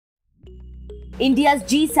India's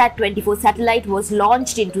GSAT-24 satellite was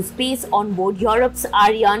launched into space on board Europe's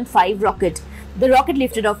Ariane 5 rocket. The rocket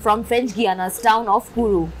lifted off from French Guiana's town of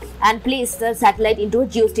Kourou and placed the satellite into a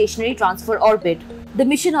geostationary transfer orbit. The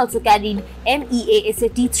mission also carried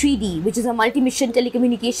MEPSC-3D, which is a multi-mission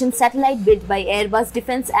telecommunications satellite built by Airbus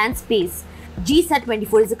Defence and Space.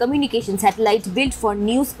 GSAT-24 is a communication satellite built for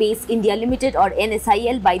New Space India Limited or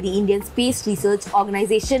NSIL by the Indian Space Research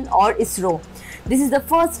Organisation or ISRO. This is the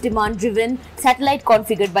first demand-driven satellite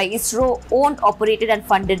configured by ISRO, owned, operated and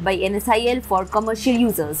funded by NSIL for commercial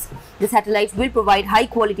users. The satellite will provide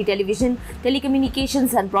high-quality television,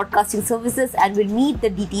 telecommunications and broadcasting services and will meet the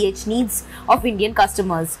DTH needs of Indian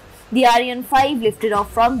customers. The Ariane 5 lifted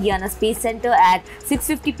off from Guiana Space Center at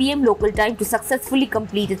 6:50 p.m. local time to successfully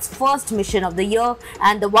complete its first mission of the year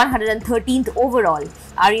and the 113th overall.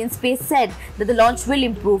 Ariane Space said that the launch will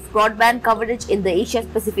improve broadband coverage in the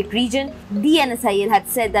Asia-Pacific region. The NSIL had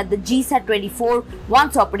said that the GSAT-24,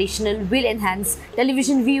 once operational, will enhance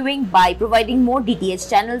television viewing by providing more DTH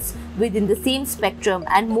channels within the same spectrum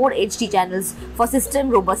and more HD channels for system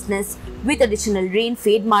robustness with additional rain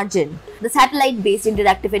fade margin. The satellite-based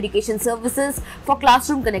interactive education services for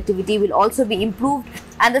classroom connectivity will also be improved,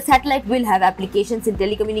 and the satellite will have applications in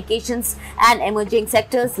telecommunications and emerging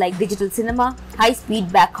sectors like digital cinema, high-speed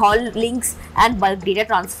backhaul links and bulk data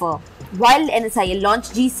transfer. While NSIL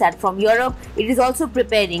launched GSAT from Europe, it is also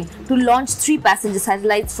preparing to launch 3 passenger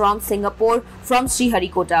satellites from Singapore from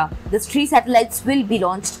Sriharikota. The 3 satellites will be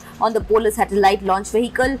launched on the Polar Satellite Launch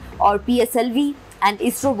Vehicle or PSLV and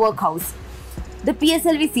ISRO Workhouse. The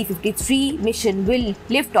PSLV C-53 mission will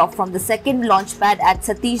lift off from the second launch pad at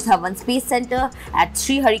Satish Dhawan Space Center at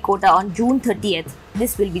Sriharikota on June 30th.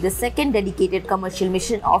 This will be the second dedicated commercial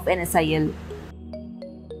mission of NSIL.